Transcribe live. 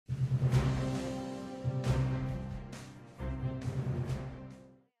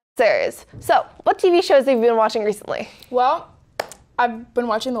Lancers. So, what TV shows have you been watching recently? Well, I've been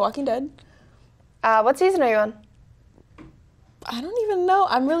watching The Walking Dead. What season are you on? I don't even know.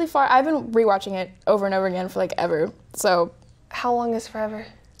 I'm really far. I've been rewatching it over and over again for like ever. So, how long is forever?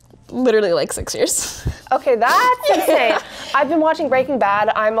 Literally like 6 years. Okay, that's insane. I've been watching Breaking Bad.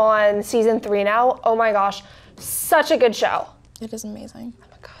 I'm on season 3 now. Oh my gosh, such a good show. It is amazing. Oh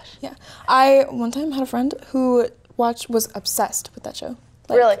my gosh. Yeah. I one time had a friend who was obsessed with that show.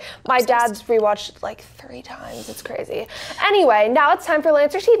 Like, really? My obsessed. dad's rewatched it like 3 times. It's crazy. Anyway, now it's time for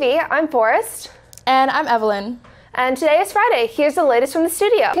Lancer TV. I'm Forrest. And I'm Evelyn. And today is Friday. Here's the latest from the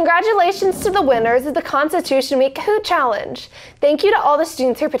studio. Congratulations to the winners of the Constitution Week Kahoot Challenge. Thank you to all the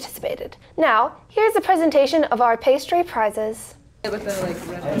students who participated. Now, here's a presentation of our pastry prizes.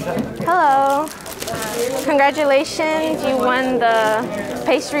 Hello. Congratulations, you won the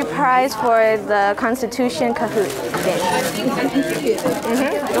pastry prize for the Constitution Kahoot game.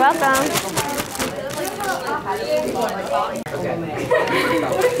 You're welcome.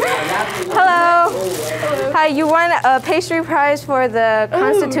 Hello. Hi, you won a pastry prize for the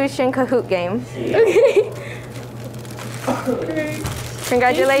Constitution Kahoot game.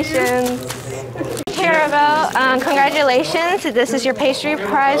 Congratulations. Clarabelle, congratulations. This is your pastry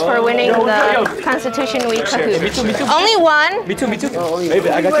prize for winning the Constitution Week Kahoot. Me too. Only one? Me too. Maybe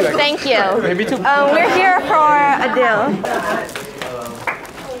I got you. Thank you. Me too. We're here for a deal.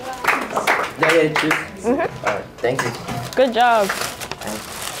 Thank you. Good job.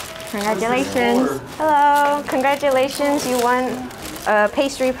 Congratulations. Hello. Congratulations. You won a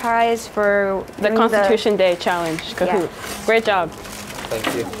pastry prize for The Constitution Day Challenge, Kahoot. Yeah. Great job. Thank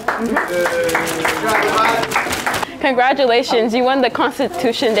you. Congratulations, you won the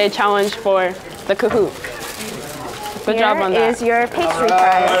Constitution Day Challenge for the Kahoot. Good job on that. Here is your pastry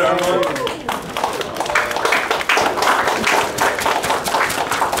prize.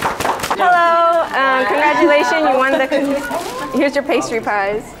 Hello. Congratulations. You won the Kahoot. Here's your pastry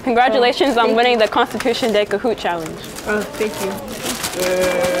prize. Congratulations on winning the Constitution Day Kahoot Challenge. Oh, thank you.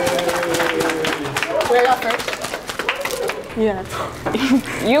 Where y'all first? Yeah.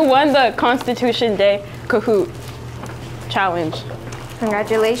 You won the Constitution Day Kahoot Challenge.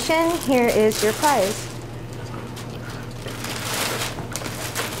 Congratulations. Here is your prize.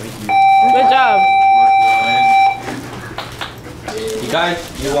 Good job. You guys,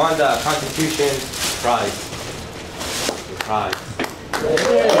 you won the Constitution prize. The prize.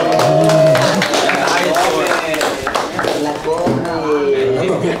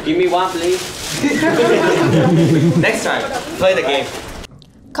 Give me one, please. Next time, play the game.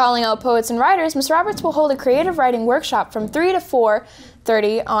 Calling out poets and writers, Ms. Roberts will hold a creative writing workshop from 3 to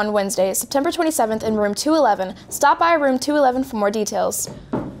 4:30 on Wednesday, September 27th in room 211. Stop by room 211 for more details.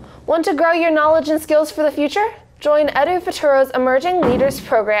 Want to grow your knowledge and skills for the future? Join Edu Futuro's Emerging Leaders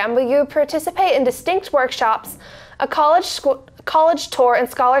program, where you participate in distinct workshops, a college tour, and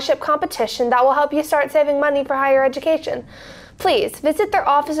scholarship competition that will help you start saving money for higher education. Please visit their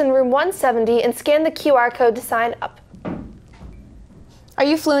office in room 170 and scan the QR code to sign up. Are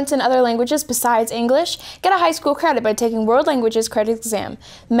you fluent in other languages besides English? Get a high school credit by taking World Languages Credit Exam.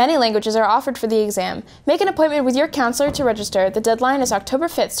 Many languages are offered for the exam. Make an appointment with your counselor to register. The deadline is October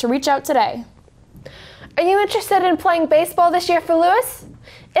 5th, so reach out today. Are you interested in playing baseball this year for Lewis?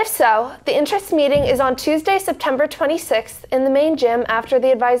 If so, the interest meeting is on Tuesday, September 26th in the main gym after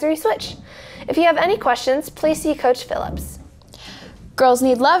the advisory switch. If you have any questions, please see Coach Phillips. Girls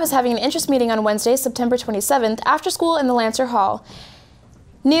Need Love is having an interest meeting on Wednesday, September 27th, after school in the Lancer Hall.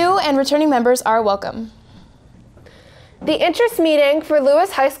 New and returning members are welcome. The interest meeting for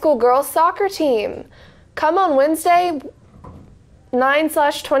Lewis High School girls soccer team. Come on Wednesday,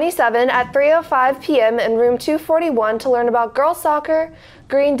 9/27 at 3:05 p.m. in room 241 to learn about girls soccer,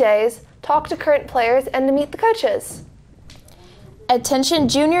 green days, talk to current players, and to meet the coaches. Attention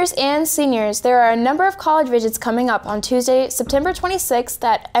juniors and seniors, there are a number of college visits coming up on Tuesday, September 26th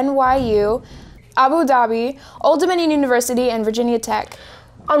at NYU, Abu Dhabi, Old Dominion University, and Virginia Tech.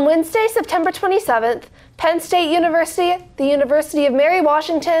 On Wednesday, September 27th, Penn State University, the University of Mary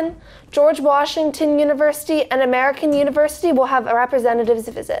Washington, George Washington University, and American University will have representatives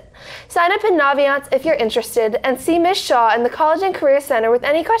visit. Sign up in Naviance if you're interested, and see Ms. Shaw in the College and Career Center with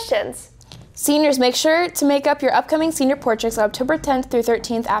any questions. Seniors, make sure to make up your upcoming senior portraits on October 10th through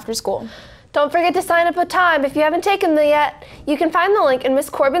 13th after school. Don't forget to sign up with time if you haven't taken them yet. You can find the link in Ms.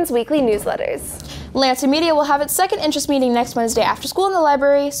 Corbin's weekly newsletters. Lancer Media will have its second interest meeting next Wednesday after school in the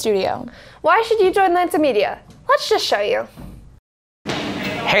library studio. Why should you join Lancer Media? Let's just show you.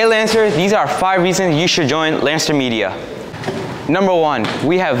 Hey Lancer, these are 5 reasons you should join Lancer Media. Number 1,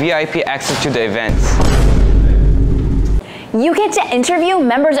 we have VIP access to the events. You get to interview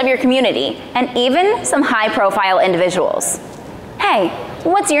members of your community and even some high-profile individuals. Hey,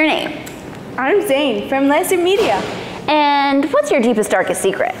 what's your name? I'm Zane from Lancer Media. And what's your deepest, darkest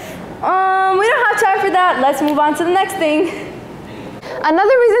secret? We don't have time for that. Let's move on to the next thing.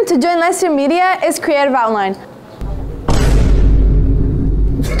 Another reason to join Lancer Media is Creative Outline.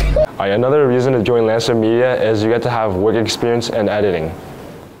 Another reason to join Lancer Media is you get to have work experience and editing.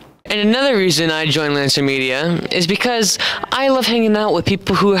 And another reason I joined Lancer Media is because I love hanging out with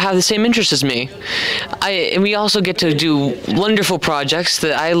people who have the same interests as me. And we also get to do wonderful projects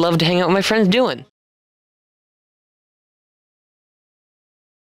that I love to hang out with my friends doing.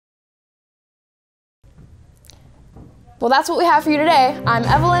 Well, that's what we have for you today. I'm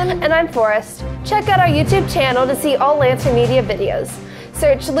Evelyn. And I'm Forrest. Check out our YouTube channel to see all Lancer Media videos.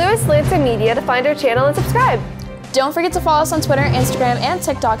 Search Lewis Lancer Media to find our channel and subscribe. Don't forget to follow us on Twitter, Instagram, and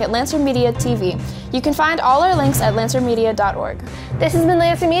TikTok at Lancer Media TV. You can find all our links at lancermedia.org. This has been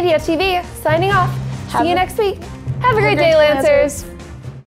Lancer Media TV, signing off. See you next week. Have a great day, Lancers.